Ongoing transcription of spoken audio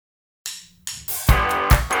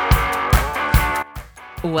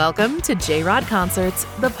Welcome to J-Rod Concerts,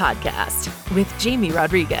 the podcast, with Jamie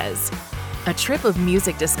Rodriguez. A trip of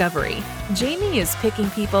music discovery, Jamie is picking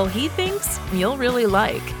people he thinks you'll really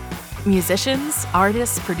like. Musicians,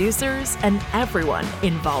 artists, producers, and everyone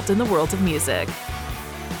involved in the world of music.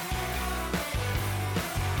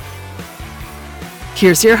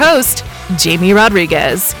 Here's your host, Jamie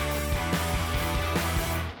Rodriguez.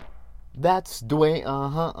 That's the way,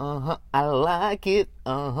 I like it,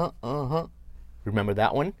 Remember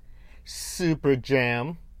that one? Super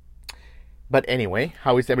jam. But anyway,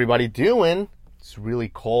 how is everybody doing? It's really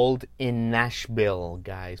cold in Nashville,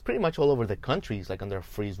 guys. Pretty much all over the country is like under a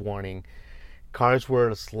freeze warning. Cars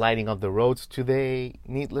were sliding off the roads today.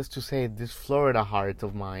 Needless to say, this Florida heart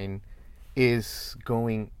of mine is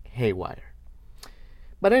going haywire.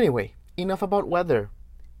 But anyway, enough about weather.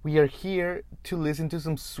 We are here to listen to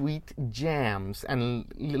some sweet jams and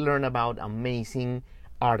learn about amazing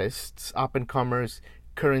artists, up-and-comers,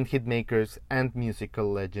 current hitmakers, and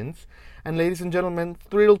musical legends. And ladies and gentlemen,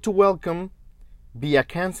 thrilled to welcome via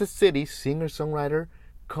Kansas City singer-songwriter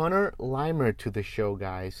Connor Limer to the show,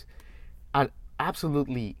 guys. An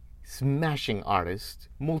absolutely smashing artist,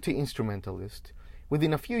 multi-instrumentalist.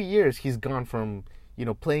 Within a few years, he's gone from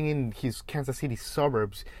playing in his Kansas City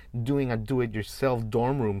suburbs, doing a do-it-yourself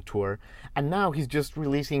dorm room tour. And now he's just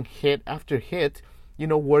releasing hit after hit,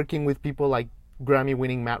 working with people like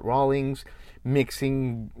Grammy-winning Matt Rawlings,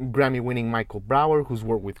 mixing Grammy-winning Michael Brower, who's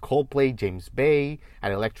worked with Coldplay, James Bay,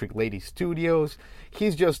 at Electric Lady Studios.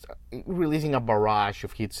 He's just releasing a barrage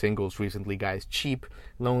of hit singles recently, guys. Cheap,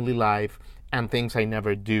 Lonely Life, and Things I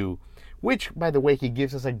Never Do. Which, by the way, he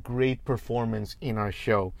gives us a great performance in our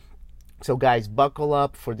show. So guys, buckle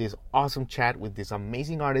up for this awesome chat with this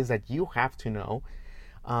amazing artist that you have to know,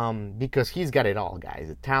 because he's got it all, guys.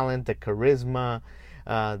 The talent, the charisma,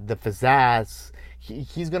 the pizzazz.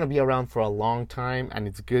 He's going to be around for a long time, and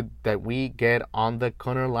it's good that we get on the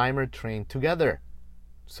Connor Limer train together.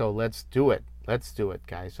 So let's do it. Let's do it,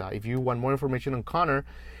 guys. If you want more information on Connor,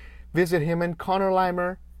 visit him at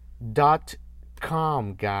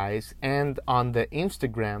connorlimer.com, guys, and on the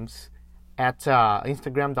Instagrams at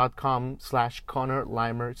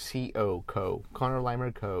instagram.com/ConnorLimerCO. Connor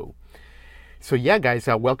Limer Co. So yeah, guys,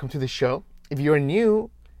 welcome to the show. If you're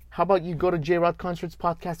new, how about you go to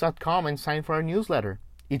jrodconcertspodcast.com and sign for our newsletter?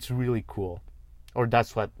 It's really cool. Or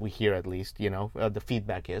that's what we hear, at least, the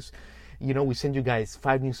feedback is. We send you guys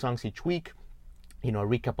 5 new songs each week, a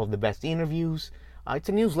recap of the best interviews. It's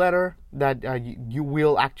a newsletter that you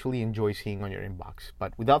will actually enjoy seeing on your inbox.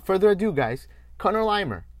 But without further ado, guys, Connor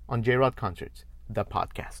Limer on J-Rod Concerts, the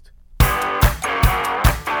podcast.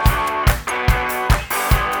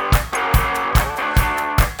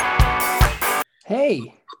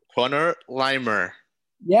 Hey. Connor Limer.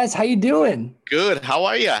 Yes, how you doing? Good. How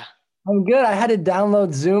are you? I'm good. I had to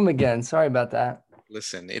download Zoom again. Sorry about that.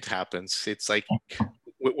 Listen, it happens. It's like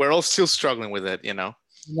we're all still struggling with it,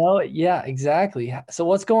 No, yeah, exactly. So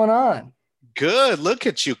what's going on? Good. Look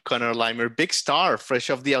at you, Connor Limer. Big star, fresh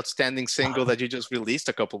off the outstanding single that you just released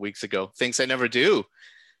a couple weeks ago. Things I Never Do.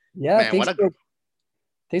 Yeah, man,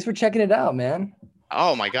 thanks for checking it out, man.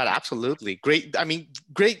 Oh my God, absolutely. Great. I mean,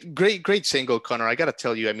 great single, Connor. I got to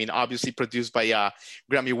tell you, obviously produced by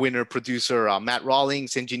Grammy winner producer Matt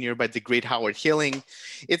Rawlings, engineered by the great Howard Hilling.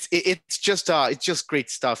 It's just great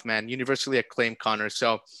stuff, man. Universally acclaimed, Connor.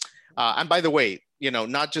 So, and by the way,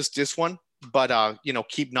 not just this one, but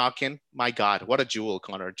Keep Knocking. My God, what a jewel,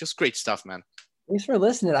 Connor. Just great stuff, man. Thanks for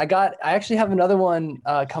listening. I actually have another one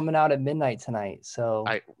coming out at midnight tonight. So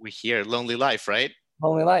we hear Lonely Life, right?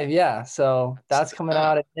 Lonely Life, yeah. So that's coming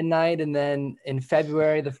out at midnight, and then in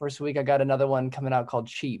February, the first week, I got another one coming out called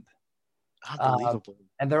Cheap. Unbelievable.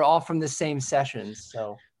 And they're all from the same sessions.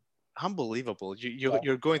 So unbelievable.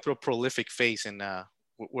 You're going through a prolific phase, and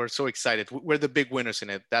we're so excited. We're the big winners in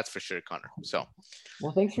it, that's for sure, Connor. So,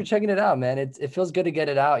 well, thanks for checking it out, man. It feels good to get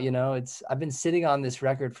it out. I've been sitting on this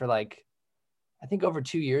record for I think over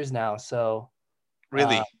 2 years now. So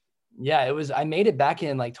really, yeah, I made it back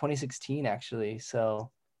in 2016, actually. So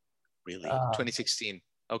really, 2016.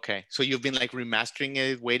 Okay, so you've been remastering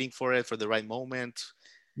it, waiting for the right moment.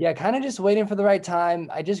 Yeah, kind of just waiting for the right time.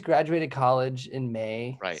 I just graduated college in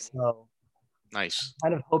May. Right. So nice. I'm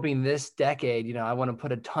kind of hoping this decade, I want to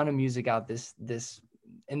put a ton of music out this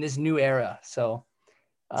in this new era. So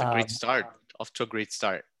it's a great start. Off to a great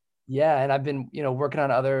start. Yeah, and I've been, working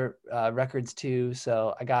on other records too.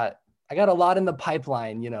 So I got I got a lot in the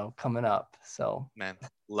pipeline, coming up. So Man,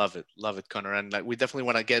 love it, Connor. And like, we definitely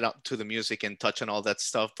want to get up to the music and touch on all that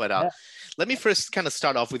stuff. But yeah. let me first kind of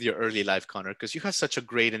start off with your early life, Connor, because you have such a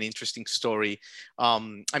great and interesting story. I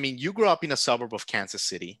mean, you grew up in a suburb of Kansas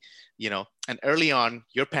City, and early on,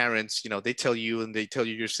 your parents, they tell you and they tell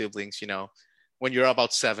you your siblings, when you're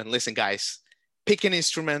about 7, listen, guys, pick an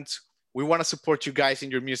instrument. We want to support you guys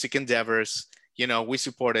in your music endeavors. We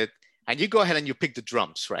support it. And you go ahead and you pick the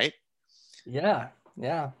drums, right? Yeah.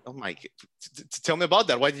 Yeah. Oh my, tell me about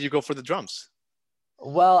that. Why did you go for the drums?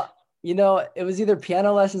 Well, it was either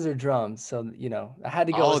piano lessons or drums. So, I had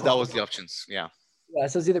to go. Oh, that was the options. Yeah. Yeah.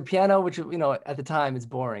 So it's either piano, which, at the time it's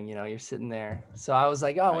boring, you're sitting there. So I was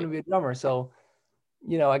like, oh, I want to be a drummer. So,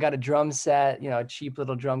 I got a drum set, a cheap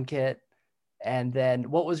little drum kit. And then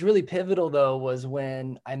what was really pivotal though, was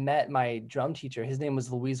when I met my drum teacher. His name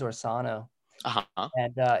was Luis Orsano. Uh-huh.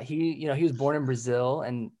 And he was born in Brazil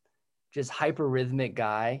and just hyper rhythmic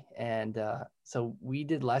guy. And so we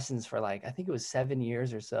did lessons for I think it was 7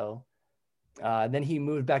 years or so. Then he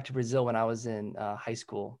moved back to Brazil when I was in high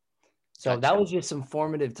school. So Gotcha. that was just some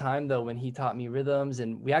formative time though, when he taught me rhythms.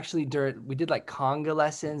 And we actually we did conga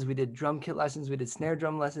lessons, we did drum kit lessons, we did snare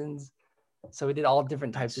drum lessons. So we did all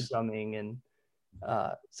different types of drumming. And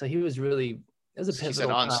so he was really, it was a pivotal. He's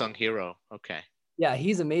an unsung hero. Okay. Yeah,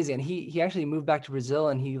 he's amazing. And he actually moved back to Brazil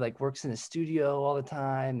and he works in a studio all the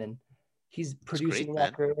time and he's producing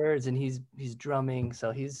records and he's drumming.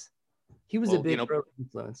 So he was a big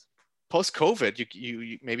influence. Post-COVID,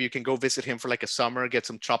 you maybe you can go visit him for a summer, get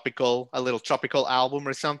some a little tropical album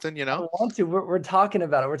or something, I want to. We're talking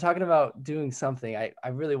about it. We're talking about doing something. I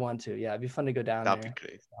really want to. Yeah, it'd be fun to go down there. That'd be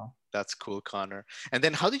great. So. That's cool, Connor. And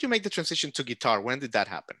then how did you make the transition to guitar? When did that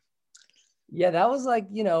happen? Yeah, that was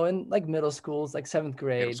in middle school, 7th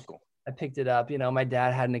grade. Middle school. I picked it up. My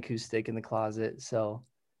dad had an acoustic in the closet, so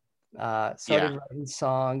started writing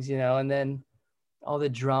songs, and then all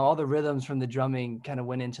the rhythms from the drumming kind of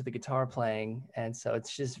went into the guitar playing. And so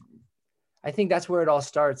it's just, I think that's where it all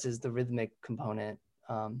starts, is the rhythmic component.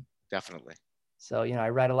 Definitely. So, I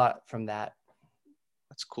write a lot from that.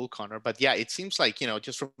 That's cool, Connor. But yeah, it seems like,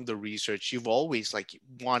 just from the research, you've always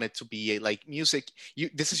wanted to be music.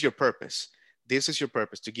 This is your purpose. This is your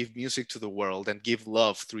purpose, to give music to the world and give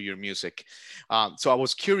love through your music. So I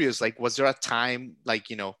was curious, was there a time,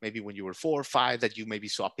 maybe when you were 4 or 5, that you maybe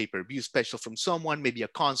saw a pay-per-view special from someone, maybe a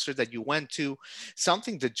concert that you went to,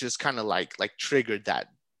 something that just kind of triggered that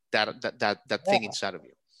thing inside of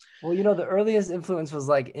you? Well, the earliest influence was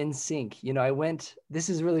NSYNC. This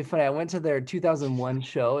is really funny. I went to their 2001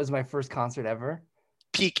 show as my first concert ever.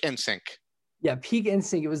 Peak NSYNC. Yeah, Peak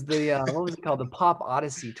NSYNC. It was the what was it called? The Pop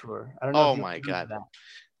Odyssey tour. I don't know. Oh my God. That.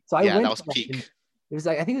 So I went. That was peak. It was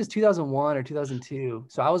I think it was 2001 or 2002.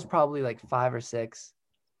 So I was probably 5 or 6.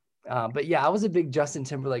 But yeah, I was a big Justin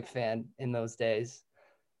Timberlake fan in those days.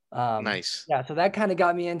 Nice. Yeah, so that kind of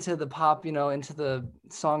got me into the pop, into the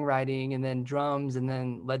songwriting, and then drums, and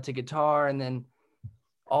then led to guitar, and then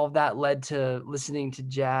all of that led to listening to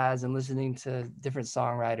jazz and listening to different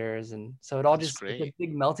songwriters. And so it all it's a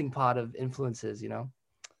big melting pot of influences,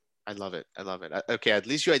 I love it. Okay, at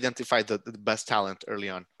least you identified the best talent early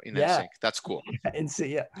on in NSYNC. That's cool. NSYNC,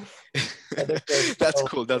 yeah. That's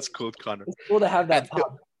cool. That's cool, Connor. It's cool to have that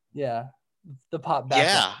pop. Yeah, the pop back.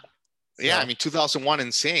 Yeah. So. Yeah, I mean, 2001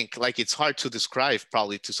 NSYNC, it's hard to describe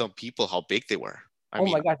probably to some people how big they were. I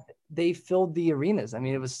mean, my God, they filled the arenas. I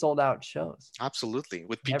mean, it was sold out shows. Absolutely.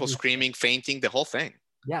 With people screaming, fainting, the whole thing.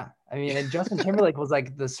 Yeah. I mean, and Justin Timberlake was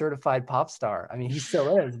the certified pop star. I mean, he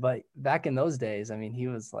still is, but back in those days, I mean, he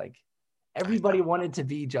was everybody wanted to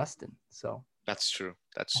be Justin. So that's true.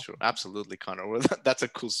 Absolutely, Connor. Well, that's a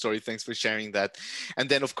cool story. Thanks for sharing that. And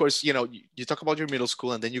then, of course, you talk about your middle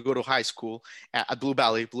school, and then you go to high school at Blue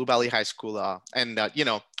Valley High School. And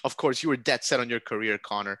of course, you were dead set on your career,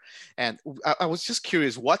 Connor. And I was just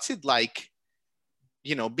curious, what's it like,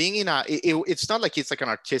 being in it's not like it's an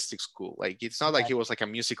artistic school. It's not like it was a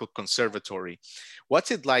musical conservatory.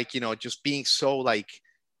 What's it like, just being so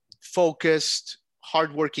focused,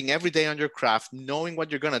 hardworking every day on your craft, knowing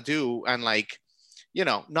what you're going to do, and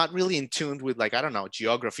not really in tune with I don't know,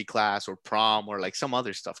 geography class or prom or some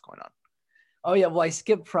other stuff going on. Oh yeah, well, I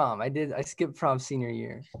skipped prom. I skipped prom senior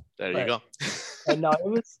year. There you go. And no,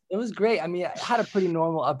 it was great. I mean, I had a pretty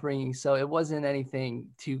normal upbringing, so it wasn't anything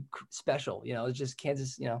too special. It was just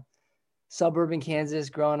Kansas, suburban Kansas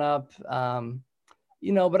growing up.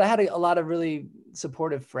 But I had a lot of really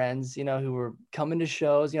supportive friends, who were coming to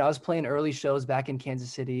shows. I was playing early shows back in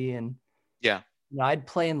Kansas City, and yeah. I'd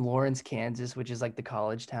play in Lawrence, Kansas, which is the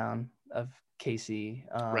college town of KC.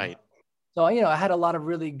 Right. So, you know, I had a lot of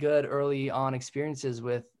really good early on experiences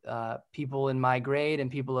with people in my grade and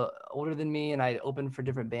people older than me, and I opened for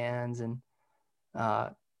different bands, and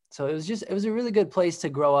so it was a really good place to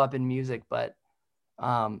grow up in music. But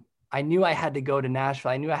I knew I had to go to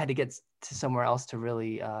Nashville. I knew I had to get to somewhere else to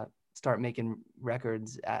really start making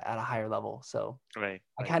records at a higher level. So I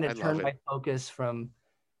kind of turned my focus from,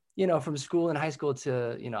 you know, from school and high school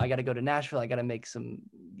to, you know, I got to go to Nashville. I got to make some,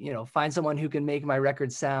 you know, find someone who can make my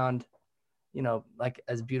record sound, you know, like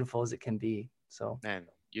as beautiful as it can be. So, man,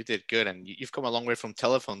 you did good, and you've come a long way from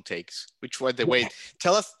Telephone Takes, which, by the way,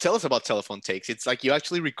 tell us about Telephone Takes. It's like you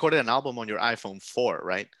actually recorded an album on your iPhone 4,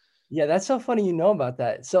 right? Yeah, that's so funny you know about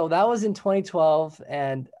that. So that was in 2012,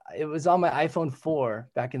 and it was on my iPhone 4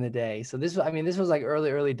 back in the day. So this was like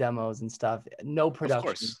early demos and stuff. No production, of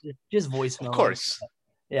course. Just voice memos. Of course.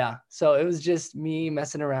 Yeah. So it was just me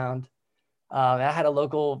messing around. I had a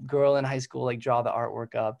local girl in high school like draw the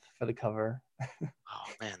artwork up for the cover.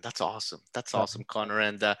 Oh man, that's awesome. That's awesome, Connor.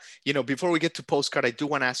 And you know, before we get to Postcard, I do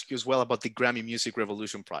want to ask you as well about the Grammy Music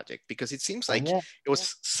Revolution project, because it seems like it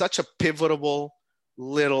was such a pivotal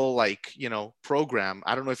little, like, you know, program.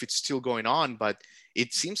 I don't know if it's still going on, but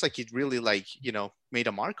it seems like it really, like, you know, made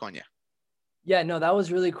a mark on you. Yeah, no, that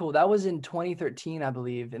was really cool. That was in 2013, I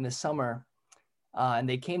believe, in the summer. And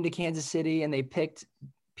they came to Kansas City and they picked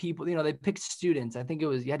people, you know, they picked students. I think it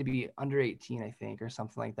was, you had to be under 18, I think, or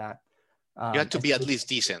something like that. You had to be at least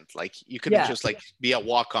decent. Like you couldn't just like be a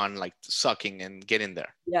walk-on, like sucking and get in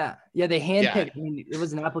there. Yeah. They handpicked. I mean, it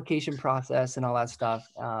was an application process and all that stuff.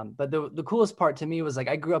 But the coolest part to me was, like,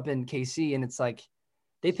 I grew up in KC, and it's like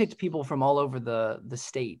they picked people from all over the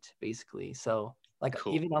state, basically. So like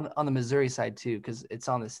even on the Missouri side too, because it's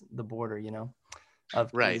on the border, you know, of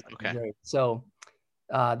right. Okay. Missouri. So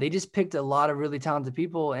they just picked a lot of really talented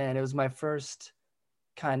people, and it was my first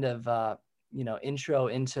kind of you know, intro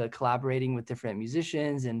into collaborating with different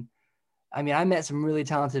musicians. And I mean, I met some really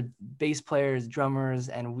talented bass players, drummers,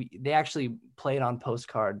 and they actually played on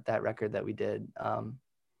Postcard, that record that we did.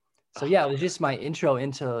 So yeah, it was just my intro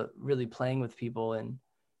into really playing with people and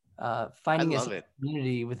finding a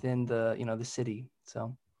community within the, you know, the city.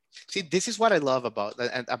 So see, this is what I love about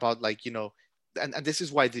like, you know, and this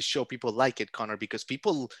is why this show, people like it, Connor, because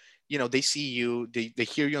people, you know, they see you, they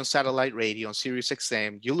hear you on satellite radio, on Sirius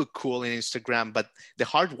XM, you look cool on Instagram, but the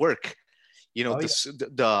hard work, you know,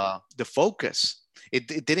 the focus,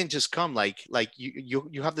 it didn't just come like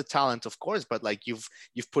you have the talent, of course, but like you've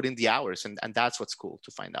put in the hours, and that's what's cool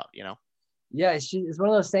to find out, you know? Yeah, it's one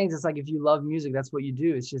of those things. It's like, if you love music, that's what you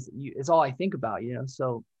do. It's just, it's all I think about, you know?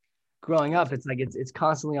 So growing up, it's like, it's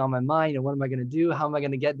constantly on my mind. And what am I going to do? How am I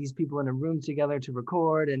going to get these people in a room together to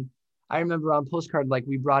record? And I remember on Postcard, like,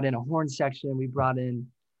 we brought in a horn section, we brought in,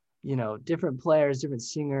 you know, different players, different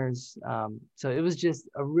singers. So it was just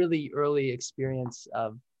a really early experience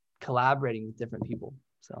of collaborating with different people.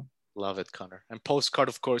 So love it, Connor. And Postcard,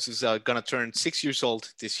 of course, is gonna turn 6 years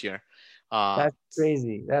old this year. That's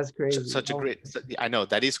crazy. That's crazy. Such a great. I know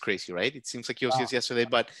that is crazy, right? It seems like it was just yesterday,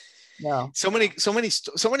 but no. So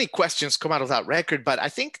many questions come out of that record. But I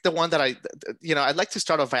think the one that I'd like to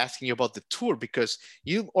start off asking you about the tour, because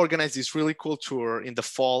you organized this really cool tour in the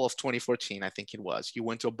fall of 2014. I think it was. You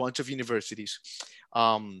went to a bunch of universities.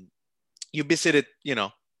 You visited, you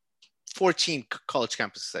know, 14 college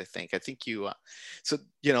campuses, I think you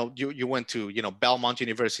you went to, you know, Belmont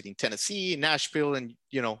University in Tennessee, Nashville, and,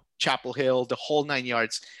 you know, Chapel Hill, the whole 9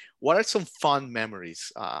 yards. What are some fun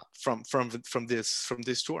memories from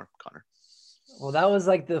this tour, Connor? Well, that was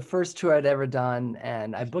like the first tour I'd ever done,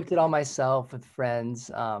 and I booked it all myself with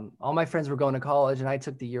friends. All my friends were going to college, and I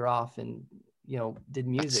took the year off and, you know, did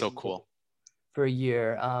music. That's so cool. For a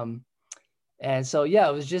year. And so, yeah,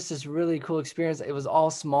 it was just this really cool experience. It was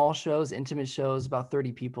all small shows, intimate shows, about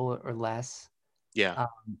 30 people or less. Yeah.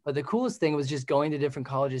 But the coolest thing was just going to different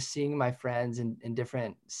colleges, seeing my friends in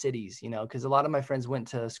different cities, you know, because a lot of my friends went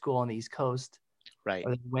to school on the East Coast. Right.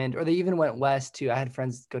 Or they even went west too. I had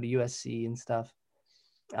friends go to USC and stuff.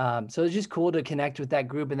 So it was just cool to connect with that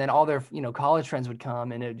group. And then all their, you know, college friends would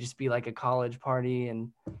come, and it would just be like a college party,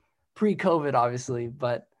 and pre-COVID, obviously.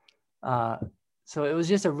 But so it was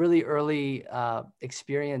just a really early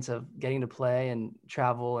experience of getting to play and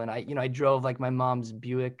travel. And I drove like my mom's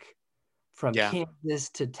Buick from Kansas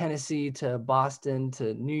to Tennessee to Boston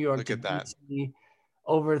to New York. Look at that. DC,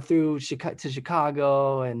 over through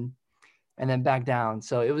Chicago and then back down.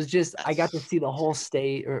 So it was just, I got to see the whole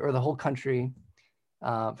state or the whole country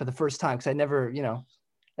for the first time, because I'd never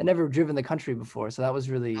driven the country before. So that was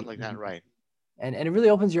really like that, right? And it really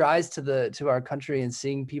opens your eyes to our country, and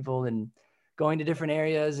seeing people and going to different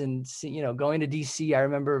areas, and going to DC. I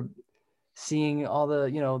remember seeing all the,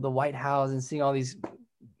 you know, the White House and seeing all these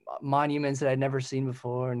monuments that I'd never seen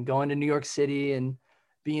before, and going to New York City and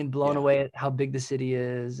being blown away at how big the city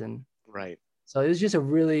is. And right. So it was just I'm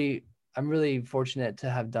really fortunate to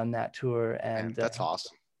have done that tour, and Man, that's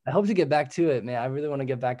awesome. I hope to get back to it, man. I really want to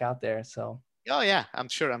get back out there. So. Oh yeah, I'm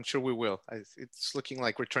sure we will. It's looking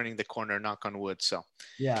like we're turning the corner, knock on wood. So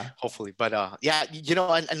yeah, hopefully. But yeah, you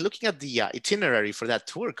know, and looking at the itinerary for that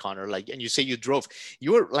tour, Connor, like, and you say you drove,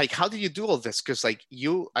 you were like, how did you do all this? Because like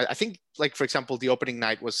I think, like, for example, the opening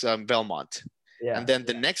night was Belmont, and then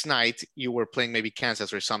the next night you were playing maybe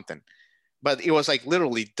Kansas or something, but it was like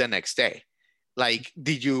literally the next day. Like,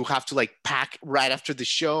 did you have to like pack right after the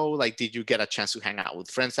show? Like, did you get a chance to hang out with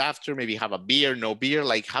friends after, maybe have a beer, no beer?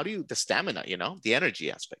 Like, how do you, the stamina, you know, the energy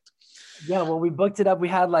aspect? Yeah, well, we booked it up. We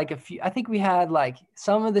had like I think we had like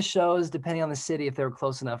some of the shows, depending on the city, if they were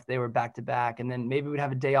close enough, they were back to back. And then maybe we'd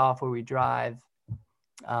have a day off where we drive.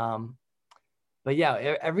 But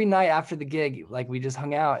yeah, every night after the gig, like we just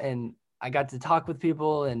hung out, and I got to talk with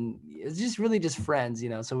people, and it was just really just friends, you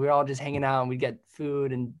know? So we were all just hanging out, and we'd get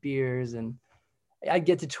food and beers, and I'd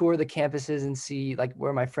get to tour the campuses and see like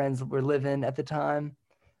where my friends were living at the time.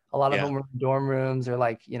 A lot of them were dorm rooms or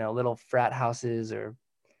like, you know, little frat houses or,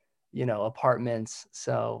 you know, apartments.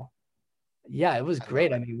 So yeah, it was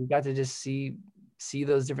great. I mean, we got to just see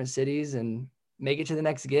those different cities and make it to the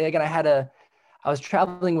next gig. And I was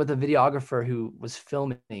traveling with a videographer who was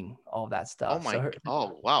filming all of that stuff.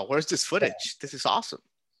 Oh, wow. Where's this footage? Yeah. This is awesome.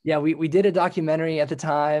 Yeah, we did a documentary at the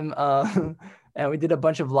time, and we did a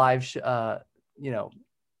bunch of live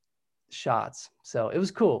shots. So it was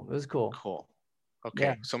cool. Cool. Okay.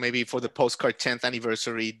 Yeah. So maybe for the Postcard 10th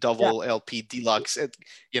anniversary double LP deluxe,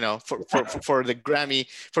 you know, for the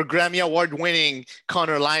Grammy Award winning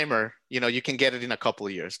Connor Limer, you know, you can get it in a couple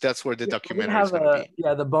of years. That's where the documentary is going to be.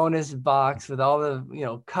 Yeah. The bonus box with all the, you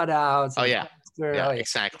know, cutouts. Oh yeah.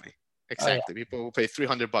 Exactly. People will pay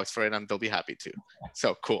 $300 for it and they'll be happy too.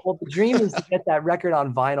 So cool. Well, the dream is to get that record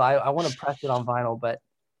on vinyl. I want to press it on vinyl, but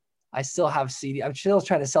I still have CD. I'm still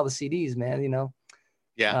trying to sell the CDs, man, you know?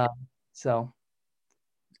 Yeah. So.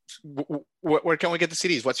 Where can we get the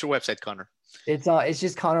CDs? What's your website, Connor? It's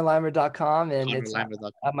just connorlimer.com, and it's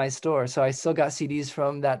at my store. So I still got CDs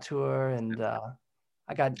from that tour, and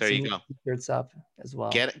I got shirts up as well.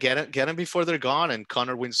 Get them before they're gone, and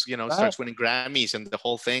Connor wins, you know, starts winning Grammys and the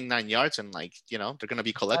whole thing, 9 yards, and like, you know, they're gonna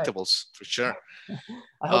be collectibles for sure.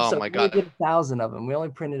 I hope so. My God, we did 1,000 of them. We only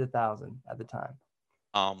printed 1,000 at the time.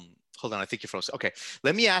 Hold on, I think you're frozen. Okay,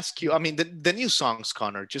 let me ask you. I mean, the new songs,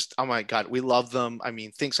 Connor, just, oh my God, we love them. I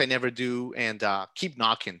mean, Things I Never Do and Keep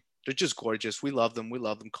Knocking. They're just gorgeous. We love them,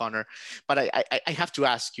 Connor. But I have to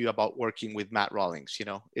ask you about working with Matt Rawlings. You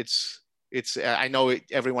know, it's. I know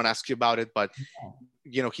everyone asks you about it, but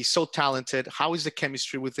you know, he's so talented. How is the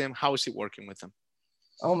chemistry with him? How is it working with him?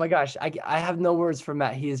 Oh my gosh, I have no words for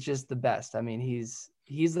Matt. He is just the best. I mean, he's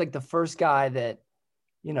like the first guy that,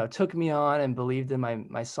 you know, took me on and believed in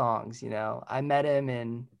my songs. You know, I met him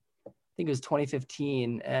in, I think it was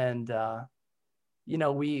 2015. And, you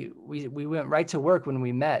know, we went right to work when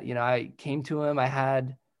we met. You know, I came to him, I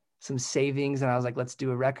had some savings, and I was like, let's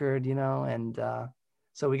do a record, you know? And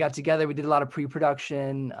so we got together, we did a lot of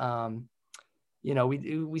pre-production. You know,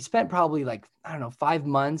 we spent probably like, I don't know, 5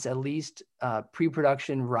 months at least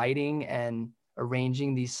pre-production writing and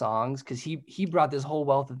arranging these songs. Cause he brought this whole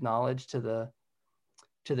wealth of knowledge to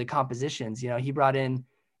the compositions. You know, he brought in,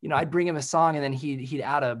 you know, I'd bring him a song and then he'd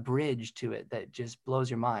add a bridge to it that just blows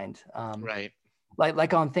your mind. Right.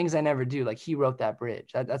 Like on Things I Never Do, like he wrote that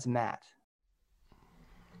bridge. That's Matt.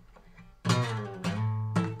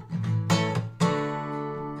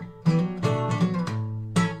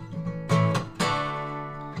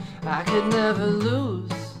 I could never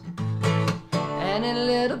lose any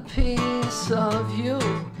little piece of you.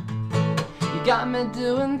 You got me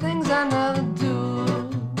doing things I never do.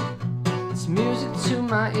 It's music to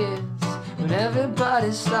my ears when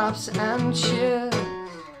everybody stops and cheers.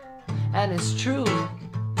 And it's true,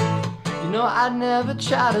 you know I'd never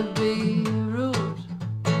try to be rude,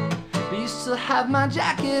 but you still have my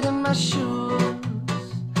jacket and my shoes,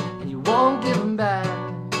 and you won't give them back.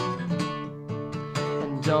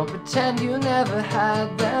 And don't pretend you never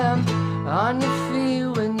had them on your feet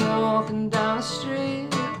when you're walking down the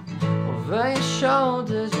street. Over your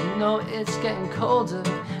shoulders, you know it's getting colder.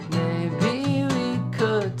 Maybe we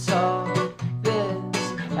could talk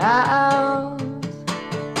this out.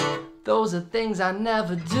 Those are things I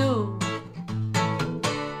never do.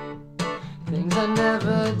 Things I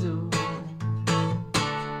never do.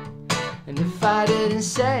 And if I didn't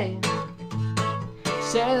say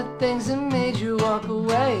the things that made you walk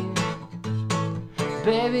away,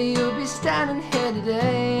 Baby, you'll be standing here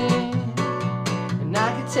today, and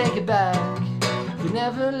I could take it back. You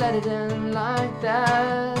never let it end like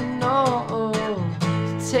that, no.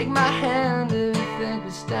 So take my hand if you think we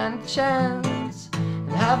stand a chance,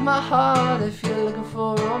 and have my heart if you're looking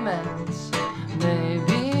for romance.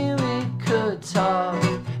 Maybe we could talk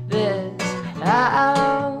this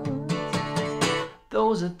out.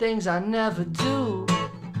 Those are things I never do,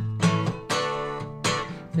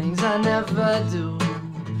 things I never do,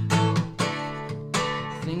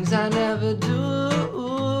 things I never do,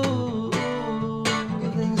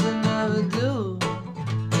 things I never do.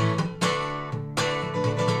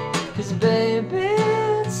 'Cause baby,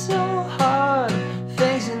 it's so hard,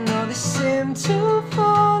 things you know they seem to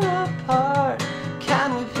fall apart.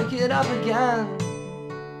 Can we pick it up again?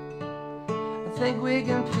 I think we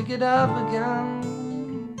can pick it up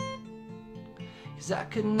again. 'Cause I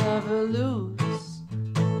could never lose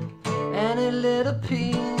any little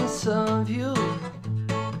piece of you.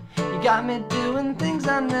 You got me doing things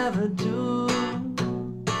I never do.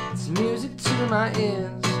 It's music to my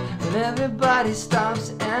ears when everybody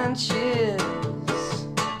stops and cheers.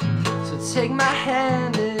 So take my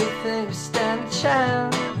hand if you think we stand a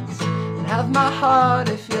chance, and have my heart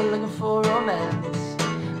if you're looking for romance.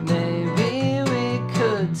 Maybe we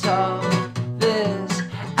could talk this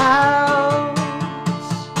out.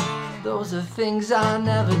 Those are things I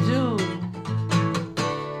never do,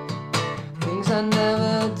 things I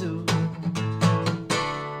never do,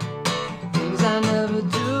 things I never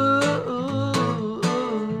do,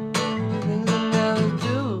 things I never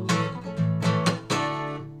do.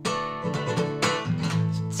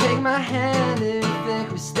 So take my hand if you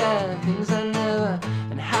think we stand, things I never,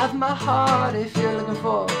 and have my heart if you're looking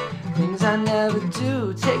for things I never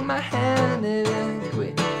do. Take my hand if you think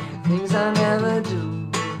we, things I never do.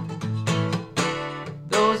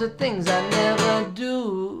 Those are things I never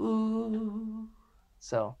do.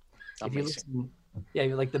 So, if you listen, yeah,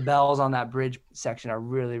 like the bells on that bridge section are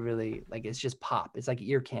really, really like, it's just pop. It's like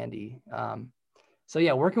ear candy. So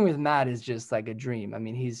yeah, working with Matt is just like a dream. I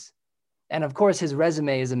mean, and of course his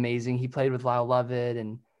resume is amazing. He played with Lyle Lovett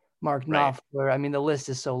and Mark Knopfler. I mean, the list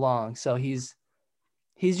is so long. So he's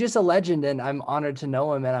just a legend, and I'm honored to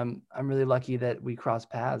know him, and I'm really lucky that we crossed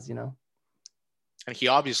paths, you know. And he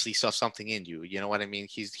obviously saw something in you. You know what I mean?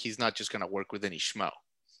 He's not just gonna work with any schmo.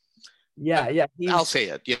 Yeah. I'll say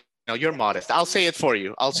it. You know, you're modest. I'll say it for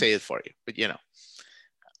you. But you know.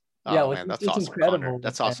 Oh, yeah, man, that's awesome, incredible. Connor.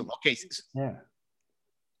 That's awesome. Okay. Yeah.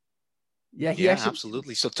 Yeah, actually,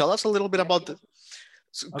 absolutely. So tell us a little bit about the.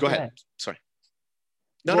 Go ahead. Sorry.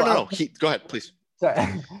 No. Go ahead, please.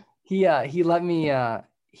 Sorry. He let me.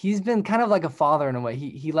 He's been kind of like a father in a way.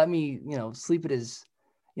 He let me, sleep at his.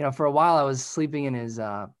 For a while I was sleeping in his.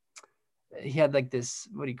 He had like this.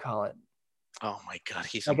 What do you call it? Oh my God,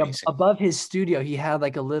 he's like amazing. Above his studio, he had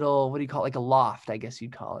like a little. What do you call it? Like a loft, I guess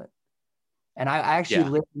you'd call it. And I actually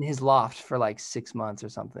lived in his loft for like 6 months or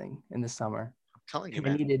something in the summer. I'm telling you,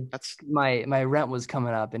 man. That's my rent was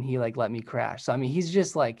coming up, and he like let me crash. So I mean, he's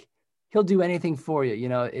just like, he'll do anything for you,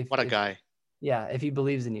 What a guy. Yeah, if he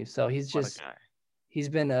believes in you. So he's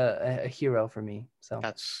been a hero for me. So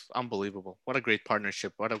that's unbelievable. What a great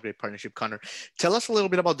partnership. Connor. Tell us a little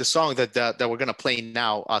bit about the song that we're gonna play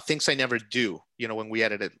now. Things I Never Do. When we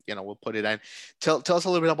edit it, we'll put it in. Tell us a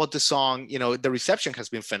little bit about the song. The reception has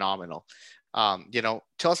been phenomenal.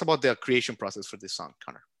 Tell us about the creation process for this song,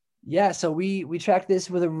 Connor. Yeah, so we tracked this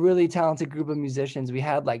with a really talented group of musicians. We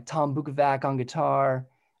had like Tom Bukovac on guitar,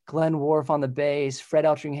 Glenn Worf on the bass, Fred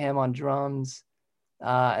Eltringham on drums,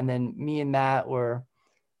 and then me and Matt were,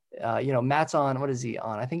 Matt's on, what is he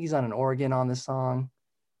on? I think he's on an organ on this song.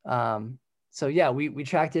 So yeah, we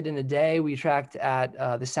tracked it in a day. We tracked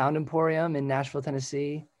at the Sound Emporium in Nashville,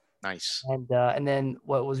 Tennessee. Nice. And then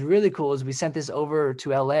what was really cool is we sent this over to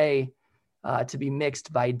LA to be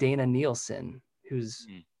mixed by Dana Nielsen, who's,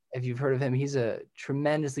 if you've heard of him, he's a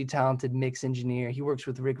tremendously talented mix engineer. He works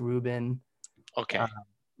with Rick Rubin. Okay.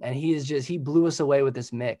 And he blew us away with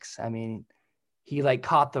this mix. I mean, he like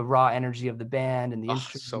caught the raw energy of the band and the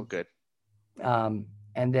instruments. So good. And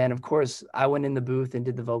then of course I went in the booth and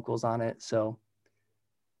did the vocals on it. So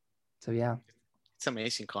yeah. It's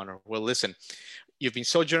amazing, Connor. Well, listen, you've been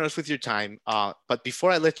so generous with your time. But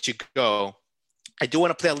before I let you go, I do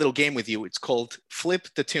want to play a little game with you. It's called Flip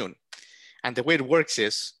the Tune. And the way it works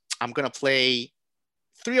is I'm going to play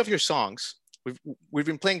 3 of your songs. We've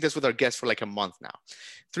been playing this with our guests for like a month now.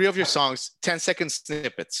 3 of your songs, 10-second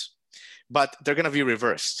snippets, but they're going to be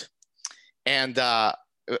reversed. And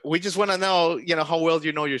we just want to know, how well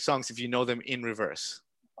you know your songs if you know them in reverse.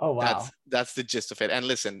 Oh, wow. That's the gist of it. And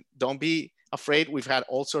listen, don't be afraid. We've had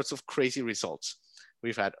all sorts of crazy results.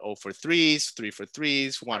 We've had 0 for 3s, 3 for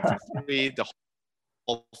 3s, 1 for 3, the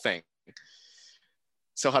whole thing.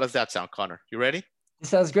 So how does that sound, Connor? You ready? It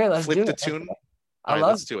sounds great. Let's Flip do the it. tune. I All right,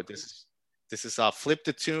 love let's do it. This is Flip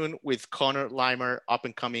the Tune with Connor Limer, up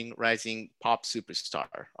and coming rising pop superstar.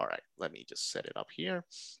 All right, let me just set it up here.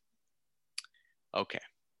 Okay,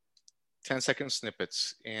 10-second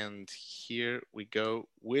snippets. And here we go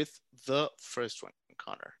with the first one,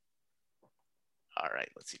 Connor. All right,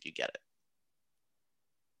 let's see if you get it.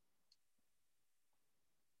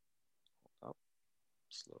 Oh,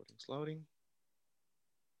 it's loading, it's loading.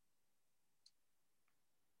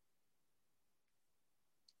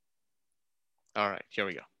 All right, here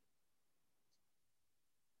we go.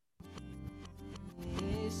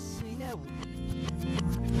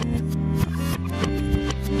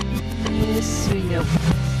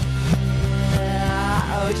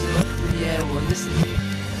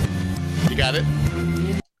 You got it?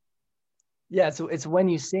 Yeah, so it's When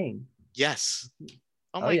You Sing. Yes.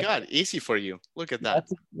 Oh my God, easy for you. Look at that.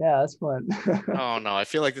 That's fun. Oh no, I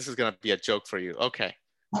feel like this is gonna be a joke for you. Okay,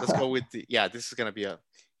 let's go with the, yeah, this is gonna be a,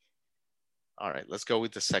 all right, let's go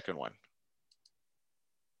with the second one.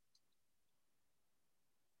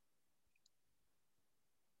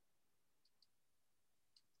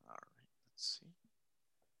 All right, let's see.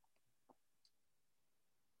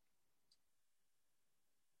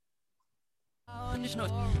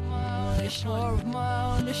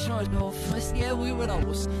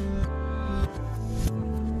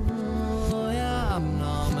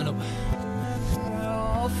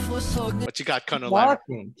 What you got, Connor Limer?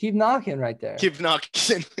 Keep knocking right there. Keep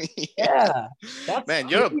knocking. Yeah. Man,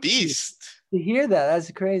 you're a beast. To hear that,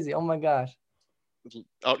 that's crazy. Oh my gosh.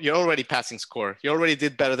 Oh, you're already passing score. You already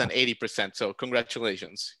did better than 80%. So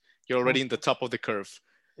congratulations. You're already in the top of the curve.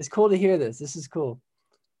 It's cool to hear this. This is cool.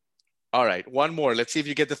 All right, one more. Let's see if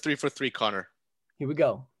you get the 3 for 3, Connor. Here we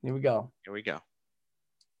go. Here we go. Here we go.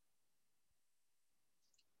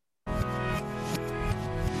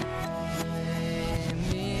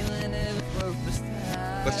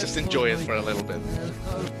 Let's just enjoy it for a little bit.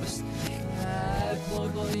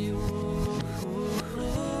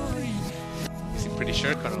 You seem pretty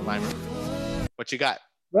sure, Connor Limer. What you got?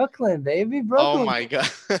 Brooklyn, baby. Brooklyn. Oh my God.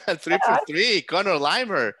 3 for 3. Connor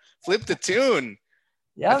Limer. Flip the tune.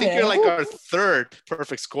 Yeah, I think man. you're like our third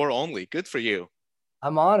perfect score only. Good for you.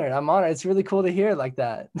 I'm honored. It's really cool to hear it like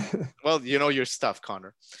that. Well, you know your stuff,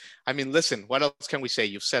 Connor. I mean, listen, what else can we say?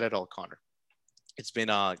 You've said it all, Connor. It's been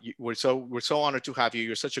we're so honored to have you.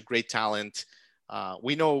 You're such a great talent.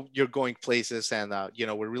 We know you're going places, and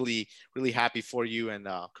we're really, really happy for you, and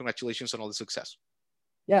congratulations on all the success.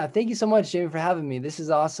 Yeah, thank you so much, Jamie, for having me. This is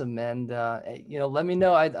awesome, and let me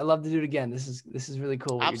know. I'd love to do it again. This is really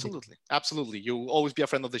cool. Absolutely. You'll always be a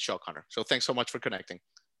friend of the show, Connor. So thanks so much for connecting.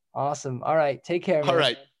 Awesome. All right, take care. All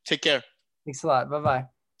right, take care. Thanks a lot. Bye-bye.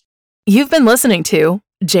 You've been listening to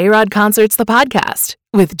J-Rod Concerts, the podcast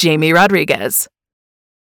with Jamie Rodriguez.